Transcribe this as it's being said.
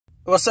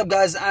What's up,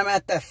 guys? I'm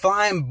at the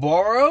Flying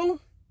Burro.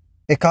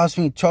 It cost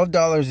me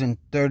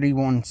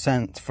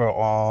 $12.31 for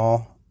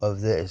all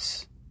of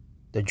this.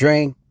 The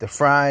drink, the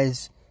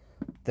fries,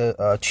 the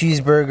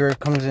cheeseburger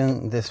comes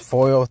in this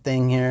foil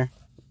thing here.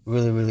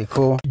 Really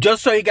cool.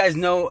 Just so you guys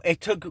know,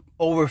 it took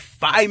over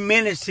 5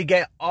 minutes to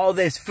get all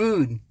this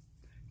food.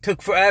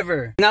 Took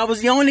forever. And I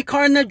was the only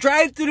car in the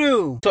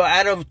drive-thru. So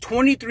out of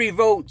 23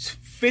 votes,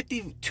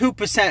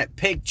 52%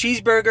 picked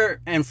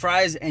cheeseburger and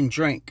fries and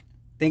drink.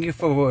 Thank you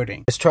for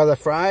voting. Let's try the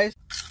fries.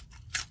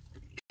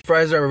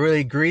 Fries are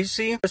really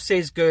greasy. It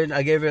tastes good.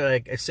 I gave it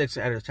like a 6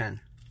 out of 10.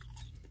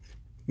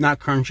 Not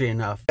crunchy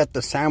enough. Got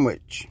the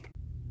sandwich.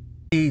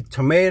 The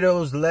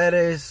tomatoes,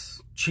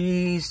 lettuce,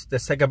 cheese.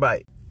 Let's take a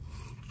bite.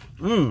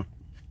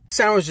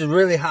 Sandwich is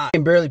really hot. I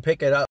can barely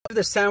pick it up. I give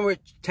the sandwich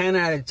 10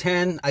 out of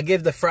 10. I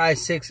give the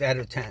fries 6 out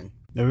of 10.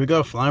 There we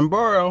go. Flying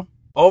Burro.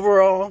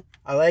 Overall,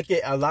 I like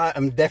it a lot.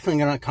 I'm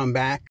definitely gonna come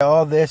back.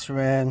 All this,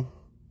 man.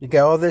 You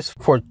get all this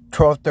for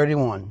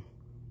 $12.31.